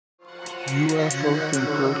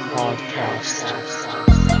UFOTK podcast.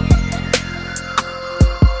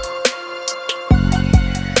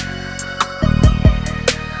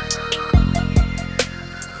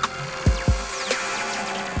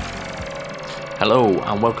 Hello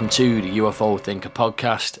and welcome to the UFO Thinker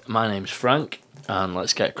podcast. My name's Frank and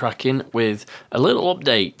let's get cracking with a little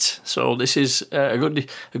update. So this is a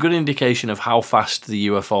good indication of how fast the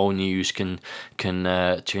UFO news can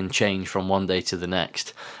change from one day to the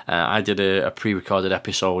next. I did a pre-recorded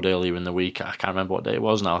episode earlier in the week. I can't remember what day it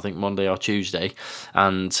was now. I think Monday or Tuesday,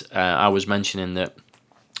 and I was mentioning that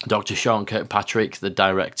Dr. Sean Kirkpatrick, the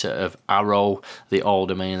director of ARROW, the All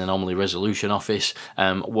Domain Anomaly Resolution Office,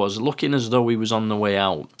 was looking as though he was on the way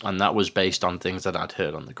out, and that was based on things that I'd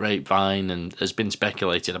heard on the grapevine and has been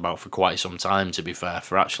speculated about for quite some time, to be fair,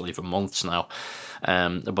 for months now.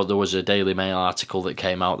 But there was a Daily Mail article that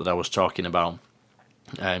came out that I was talking about,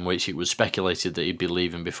 in which it was speculated that he'd be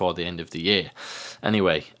leaving before the end of the year.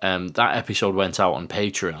 Anyway, that episode went out on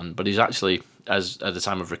Patreon, but he's actually, as at the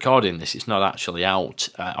time of recording this, it's not actually out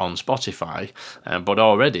on Spotify, but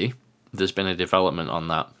already there's been a development on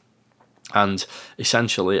that. And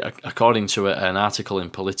essentially, according to an article in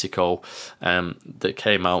Politico that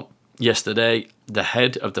came out yesterday, the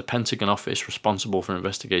head of the Pentagon office responsible for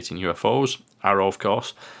investigating UFOs, ARROW of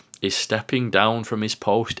course, is stepping down from his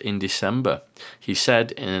post in December, he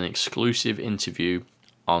said in an exclusive interview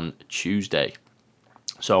on Tuesday.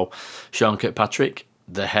 So, Sean Kirkpatrick,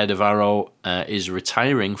 the head of ARROW, is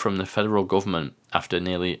retiring from the federal government after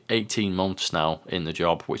nearly 18 months now in the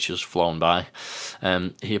job, which has flown by.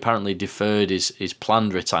 He apparently deferred his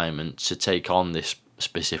planned retirement to take on this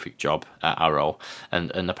specific job at ARROW,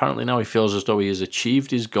 and apparently now he feels as though he has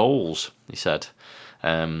achieved his goals, he said.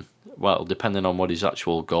 Well, depending on what his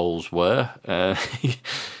actual goals were, I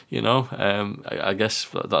guess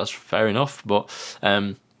that's fair enough, but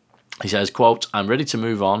he says, quote, "I'm ready to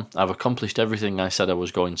move on. I've accomplished everything I said I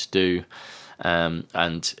was going to do."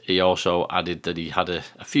 And he also added that he had a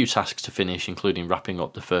few tasks to finish, including wrapping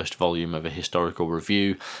up the first volume of a historical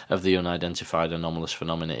review of the unidentified anomalous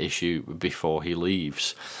phenomena issue before he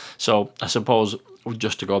leaves. So I suppose,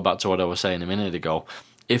 just to go back to what I was saying a minute ago,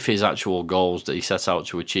 if his actual goals that he set out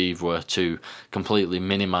to achieve were to completely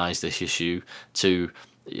minimise this issue, to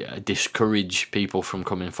discourage people from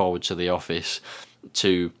coming forward to the office,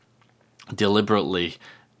 to deliberately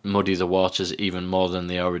muddy the waters even more than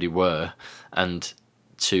they already were, and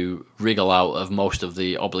to wriggle out of most of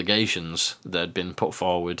the obligations that had been put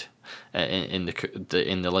forward in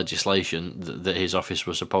the legislation that his office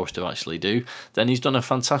was supposed to actually do, then he's done a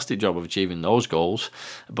fantastic job of achieving those goals,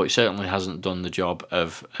 but he certainly hasn't done the job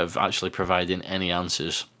of actually providing any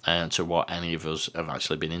answers to what any of us have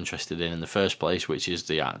actually been interested in the first place, which is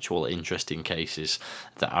the actual interesting cases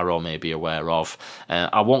that ARROW may be aware of.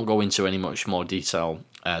 I won't go into any much more detail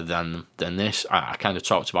than this. I kind of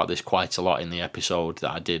talked about this quite a lot in the episode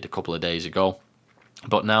that I did a couple of days ago.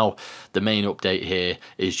 But now the main update here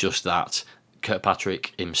is just that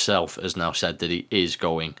Kirkpatrick himself has now said that he is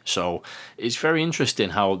going. So it's very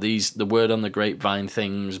interesting how the word on the grapevine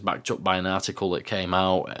things, backed up by an article that came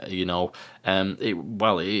out, it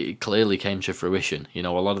clearly came to fruition. A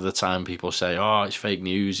lot of the time people say, oh, it's fake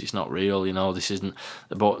news, it's not real, this isn't.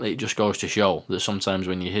 But it just goes to show that sometimes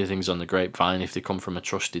when you hear things on the grapevine, if they come from a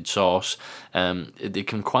trusted source, they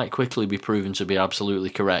can quite quickly be proven to be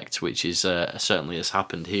absolutely correct, which is certainly has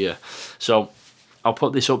happened here. So I'll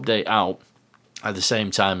put this update out at the same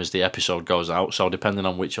time as the episode goes out, so depending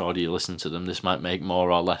on which order you listen to them, this might make more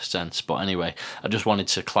or less sense. But anyway, I just wanted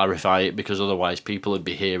to clarify it, because otherwise people would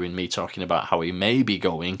be hearing me talking about how he may be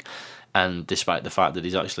going, and despite the fact that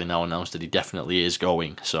he's actually now announced that he definitely is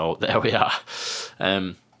going. So there we are.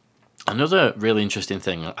 Another really interesting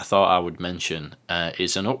thing I thought I would mention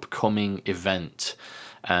is an upcoming event,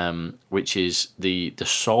 which is the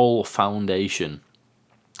Soul Foundation.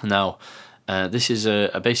 Now, this is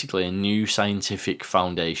basically a new scientific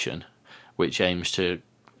foundation which aims to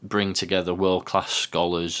bring together world-class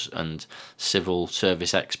scholars and civil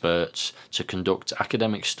service experts to conduct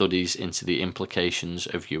academic studies into the implications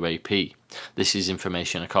of UAP. This is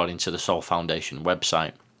information according to the Soul Foundation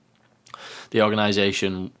website. The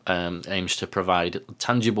organisation aims to provide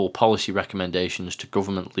tangible policy recommendations to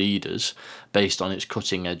government leaders based on its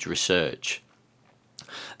cutting-edge research.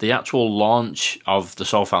 The actual launch of the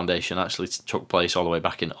Soul Foundation actually took place all the way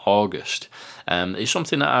back in August. It's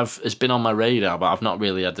something that has been on my radar, but I've not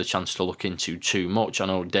really had the chance to look into too much. I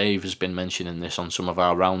know Dave has been mentioning this on some of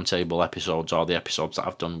our roundtable episodes, or the episodes that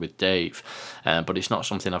I've done with Dave, but it's not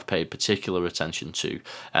something I've paid particular attention to.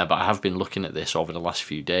 But I have been looking at this over the last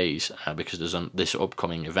few days because there's this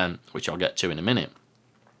upcoming event, which I'll get to in a minute.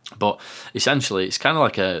 But essentially, it's kind of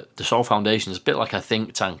like the Soul Foundation is a bit like a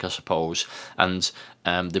think tank, I suppose, and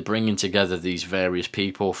they're bringing together these various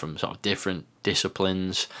people from sort of different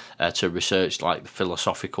disciplines to research like the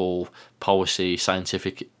philosophical, policy,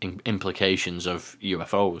 scientific implications of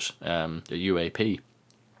UFOs, the UAP.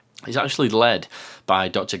 It's actually led by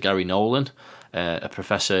Dr. Gary Nolan, a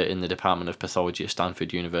professor in the Department of Pathology at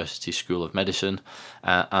Stanford University School of Medicine,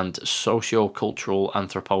 and socio-cultural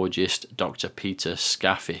anthropologist Dr. Peter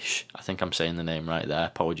Scaffish. I think I'm saying the name right there.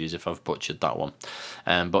 Apologies if I've butchered that one.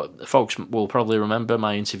 But folks will probably remember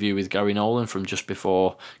my interview with Gary Nolan from just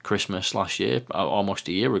before Christmas last year, almost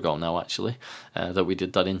a year ago now actually, that we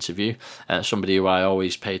did that interview. Somebody who I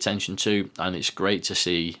always pay attention to, and it's great to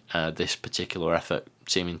see this particular effort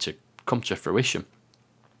seeming to come to fruition.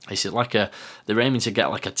 It's like they're aiming to get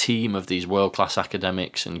like a team of these world-class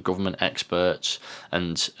academics and government experts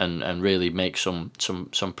and really make some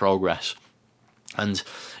progress. And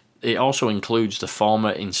it also includes the former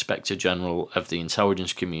Inspector General of the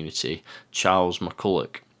Intelligence Community, Charles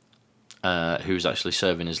McCulloch, who's actually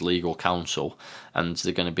serving as legal counsel, and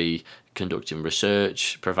they're going to be conducting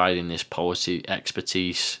research, providing this policy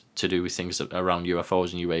expertise to do with things around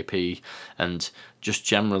UFOs and UAP, and just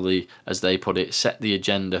generally, as they put it, set the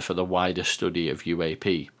agenda for the wider study of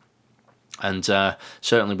UAP. And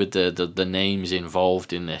certainly with the names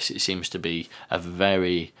involved in this, it seems to be a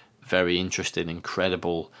very, very interesting,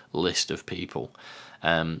 incredible list of people.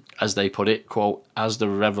 As they put it, quote, as the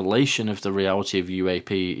revelation of the reality of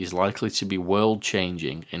UAP is likely to be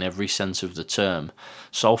world-changing in every sense of the term,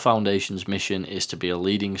 Soul Foundation's mission is to be a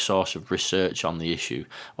leading source of research on the issue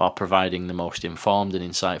while providing the most informed and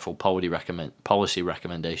insightful policy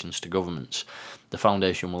recommendations to governments. The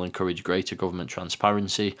Foundation will encourage greater government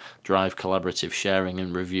transparency, drive collaborative sharing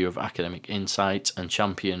and review of academic insight, and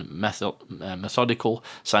champion methodical,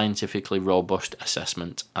 scientifically robust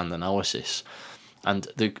assessment and analysis. And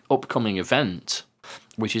the upcoming event,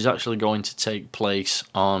 which is actually going to take place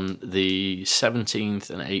on the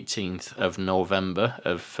 17th and 18th of November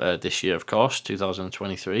of this year, of course,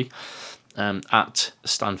 2023, at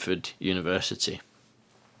Stanford University.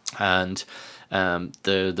 And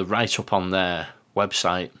the write-up on their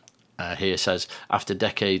website here says, after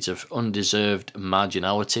decades of undeserved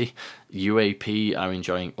marginality, UAP are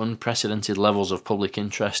enjoying unprecedented levels of public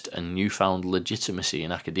interest and newfound legitimacy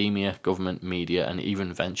in academia, government, media, and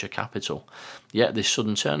even venture capital. Yet this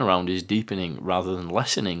sudden turnaround is deepening rather than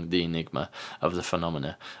lessening the enigma of the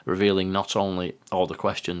phenomena, revealing not only all the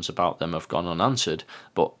questions about them have gone unanswered,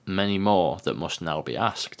 but many more that must now be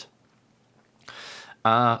asked.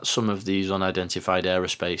 Are some of these unidentified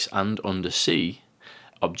aerospace and undersea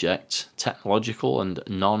objects technological and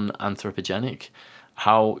non-anthropogenic?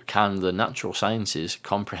 How can the natural sciences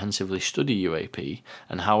comprehensively study UAP,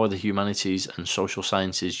 and how are the humanities and social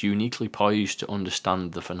sciences uniquely poised to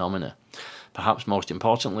understand the phenomena? Perhaps most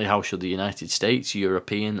importantly, how should the United States,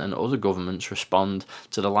 European, and other governments respond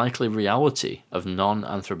to the likely reality of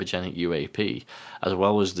non-anthropogenic UAP, as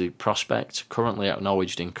well as the prospect, currently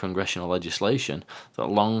acknowledged in congressional legislation, that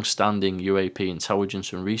long-standing UAP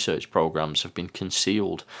intelligence and research programs have been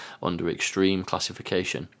concealed under extreme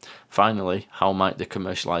classification? Finally, how might the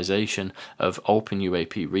commercialization of open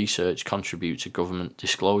UAP research contribute to government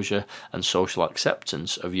disclosure and social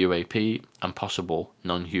acceptance of UAP and possible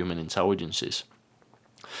non-human intelligences?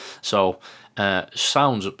 So,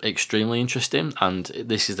 sounds extremely interesting, and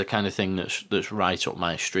this is the kind of thing that's right up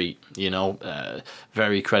my street.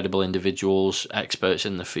 Very credible individuals, experts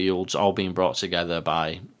in the fields, all being brought together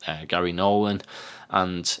by Gary Nolan,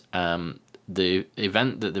 and the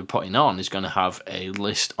event that they're putting on is going to have a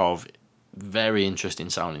list of very interesting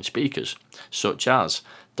sounding speakers, such as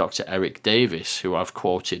Dr. Eric Davis, who I've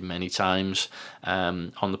quoted many times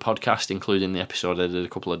on the podcast, including the episode I did a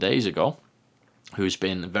couple of days ago, who's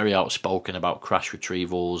been very outspoken about crash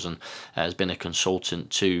retrievals and has been a consultant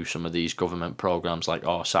to some of these government programs like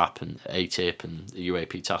ORSAP and ATIP and the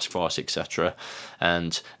UAP Task Force, etc.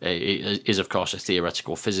 And is, of course, a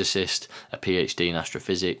theoretical physicist, a PhD in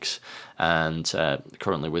astrophysics, and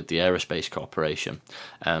currently with the Aerospace Corporation.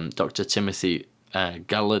 Dr. Timothy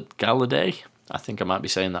Gallaudet, I think I might be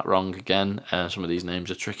saying that wrong again. Some of these names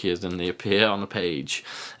are trickier than they appear on the page.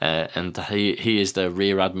 And he is the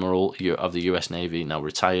Rear Admiral of the US Navy, now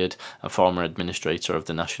retired, a former administrator of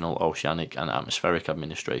the National Oceanic and Atmospheric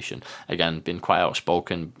Administration. Again, been quite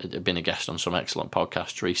outspoken, been a guest on some excellent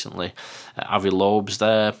podcasts recently. Avi Loeb's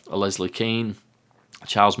there, Leslie Keane,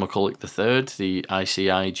 Charles McCulloch III, the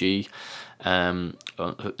ICIG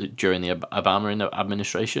during the Obama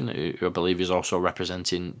administration, who I believe is also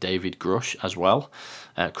representing David Grush as well.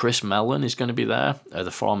 Chris Mellon is going to be there,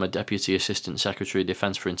 the former Deputy Assistant Secretary of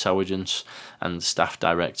Defense for Intelligence and Staff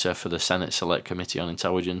Director for the Senate Select Committee on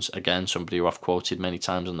Intelligence. Again, somebody who I've quoted many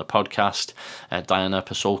times on the podcast. Diana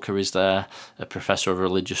Pasulka is there, a Professor of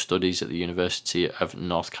Religious Studies at the University of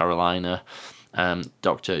North Carolina.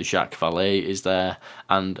 Dr. Jacques Vallée is there,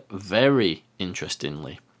 and very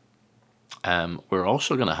interestingly, we're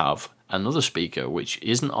also going to have another speaker which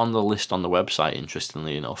isn't on the list on the website,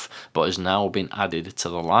 interestingly enough, but has now been added to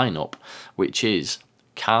the lineup, which is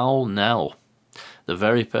Cal Nell, the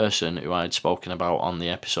very person who I had spoken about on the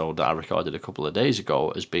episode that I recorded a couple of days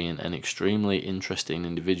ago as being an extremely interesting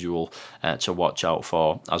individual to watch out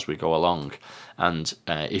for as we go along. And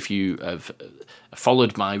if you have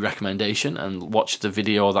followed my recommendation and watched the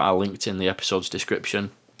video that I linked in the episode's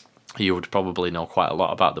description, you would probably know quite a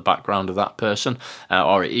lot about the background of that person,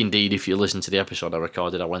 or indeed if you listen to the episode I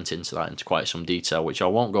recorded, I went into that into quite some detail, which I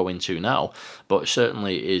won't go into now, but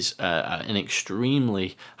certainly is an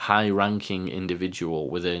extremely high-ranking individual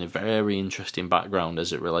with a very interesting background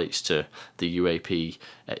as it relates to the UAP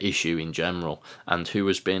issue in general, and who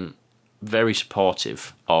has been very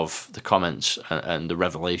supportive of the comments and the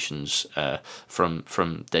revelations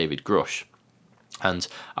from David Grush. And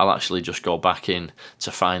I'll actually just go back in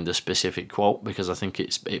to find the specific quote because I think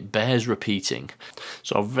it bears repeating.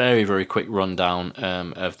 So a very, very quick rundown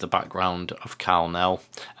of the background of Cal Nell,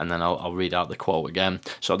 and then I'll read out the quote again.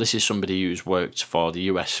 So this is somebody who's worked for the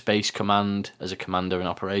US Space Command as a commander and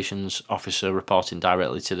operations officer, reporting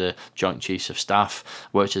directly to the Joint Chiefs of Staff,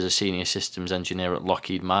 worked as a senior systems engineer at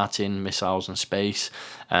Lockheed Martin Missiles and Space,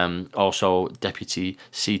 also deputy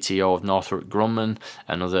CTO of Northrop Grumman,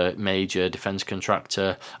 another major defence contractor,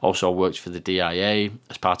 also worked for the DIA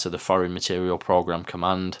as part of the Foreign Material Programme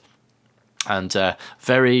Command. And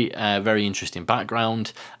very interesting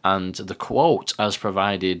background. And the quote, as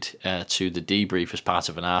provided to the debrief as part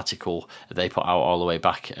of an article they put out all the way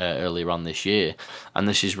back earlier on this year, and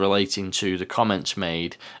this is relating to the comments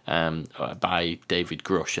made by David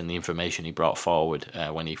Grush and the information he brought forward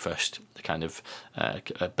when he first kind of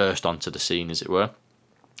burst onto the scene, as it were.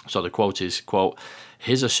 So the quote is, quote,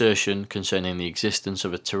 "His assertion concerning the existence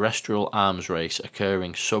of a terrestrial arms race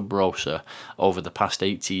occurring sub rosa over the past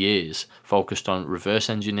 80 years, focused on reverse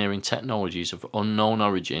engineering technologies of unknown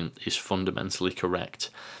origin, is fundamentally correct,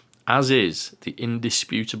 as is the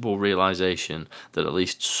indisputable realization that at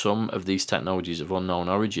least some of these technologies of unknown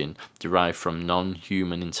origin derive from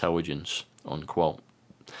non-human intelligence," unquote.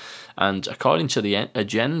 And according to the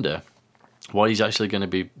agenda, what he's actually going to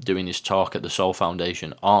be doing his talk at the Soul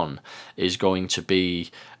Foundation on is going to be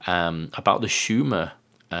about the Schumer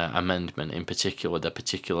amendment in particular, the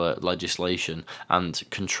particular legislation, and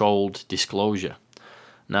controlled disclosure.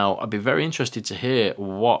 Now, I'd be very interested to hear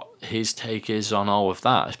what his take is on all of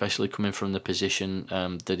that, especially coming from the position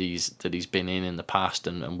that he's been in the past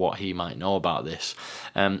and what he might know about this.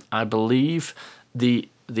 I believe the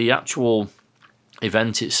actual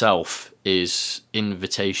event itself is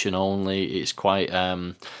invitation only. It's quite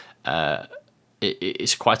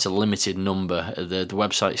it's quite a limited number. The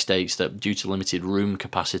website states that due to limited room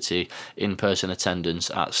capacity, in-person attendance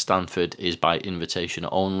at Stanford is by invitation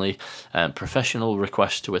only. Professional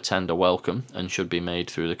requests to attend are welcome and should be made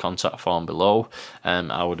through the contact form below.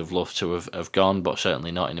 I would have loved to have gone, but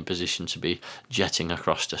certainly not in a position to be jetting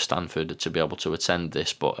across to Stanford to be able to attend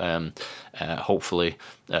this. But hopefully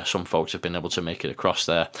some folks have been able to make it across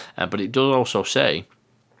there. But it does also say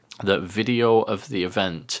that video of the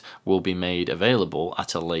event will be made available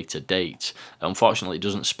at a later date. Unfortunately, it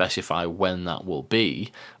doesn't specify when that will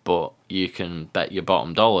be, but you can bet your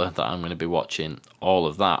bottom dollar that I'm going to be watching all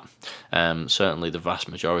of that. Certainly the vast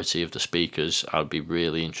majority of the speakers I'd be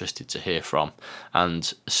really interested to hear from,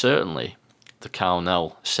 and certainly the Cal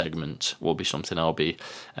Nell segment will be something I'll be,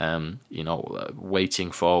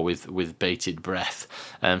 waiting for with bated breath.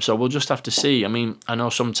 So we'll just have to see. I mean, I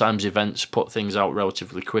know sometimes events put things out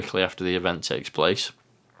relatively quickly after the event takes place.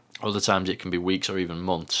 Other times it can be weeks or even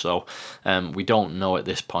months. So we don't know at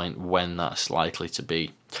this point when that's likely to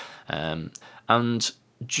be. And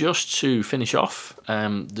just to finish off,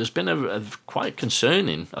 there's been a quite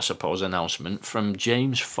concerning, I suppose, announcement from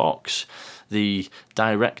James Fox, the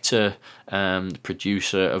director and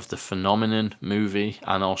producer of the Phenomenon movie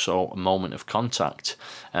and also A Moment of Contact,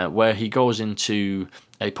 where he goes into,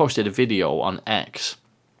 he posted a video on X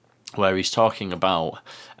where he's talking about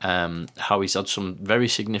how he's had some very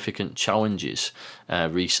significant challenges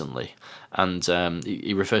recently. And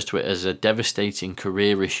he refers to it as a devastating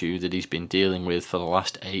career issue that he's been dealing with for the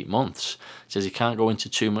last 8 months. He says he can't go into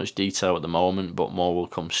too much detail at the moment, but more will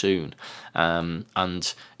come soon.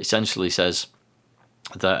 And essentially says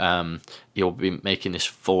that he'll be making this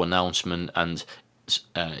full announcement, and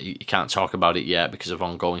he can't talk about it yet because of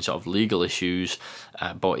ongoing sort of legal issues,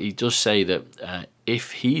 but he does say that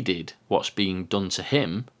if he did what's being done to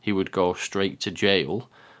him, he would go straight to jail.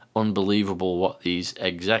 Unbelievable what these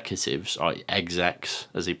executives, or execs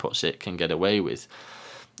as he puts it, can get away with.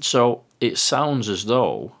 So it sounds as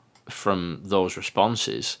though from those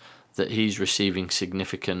responses that he's receiving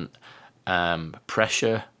significant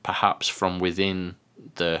pressure, perhaps from within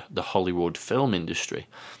the Hollywood film industry.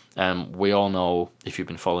 We all know, if you've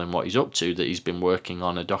been following what he's up to, that he's been working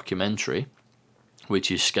on a documentary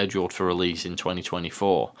which is scheduled for release in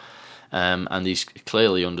 2024. And he's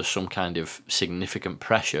clearly under some kind of significant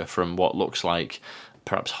pressure from what looks like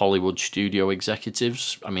perhaps Hollywood studio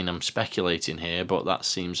executives. I mean, I'm speculating here, but that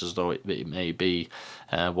seems as though it may be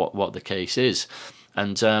what the case is.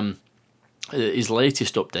 And his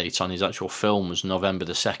latest update on his actual film was November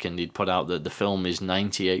the 2nd. He'd put out that the film is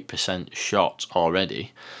 98% shot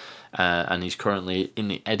already. And he's currently in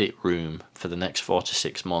the edit room for the next 4 to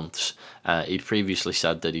 6 months. He'd previously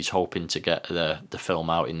said that he's hoping to get the film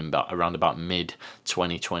out in around about mid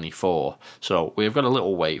 2024. So we've got a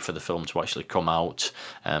little wait for the film to actually come out.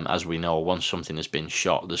 As we know, once something has been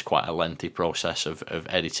shot, there's quite a lengthy process of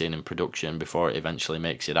editing and production before it eventually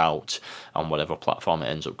makes it out on whatever platform it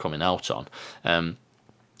ends up coming out on.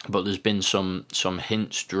 But there's been some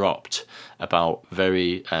hints dropped about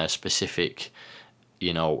very specific,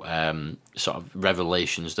 sort of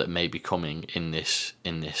revelations that may be coming in this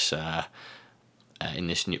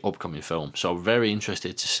new upcoming film. So very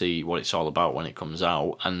interested to see what it's all about when it comes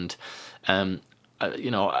out. And I've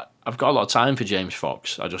got a lot of time for James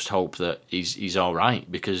Fox. I just hope that he's all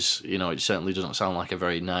right, because it certainly doesn't sound like a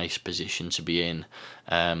very nice position to be in,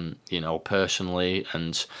 personally.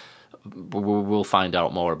 And we'll find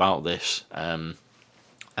out more about this.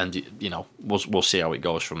 And we'll see how it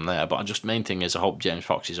goes from there. But main thing is, I hope James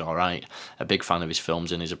Fox is all right. A big fan of his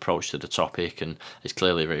films and his approach to the topic, and he's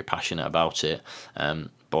clearly very passionate about it.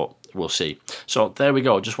 But we'll see. So there we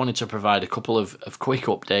go. Just wanted to provide a couple of quick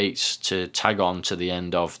updates to tag on to the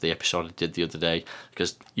end of the episode I did the other day,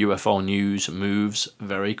 because UFO news moves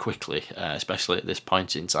very quickly, especially at this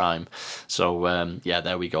point in time. So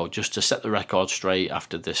there we go. Just to set the record straight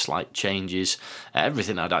after the slight changes,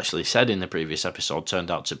 everything I'd actually said in the previous episode turned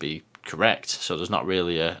out to be correct, so there's not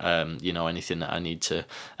really anything that I need to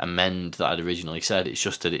amend that I'd originally said. It's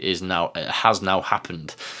just that it has now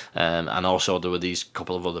happened, and also there were these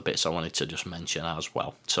couple of other bits I wanted to just mention as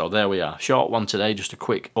well. So there we are, short one today, just a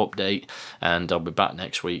quick update, and I'll be back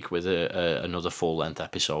next week with another full-length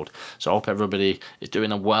episode. So I hope everybody is doing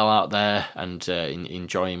well out there and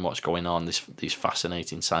enjoying what's going on these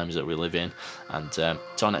fascinating times that we live in. And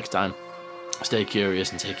till next time, stay curious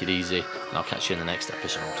and take it easy, and I'll catch you in the next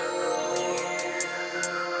episode.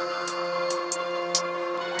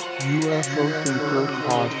 UFOTK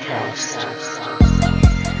podcast.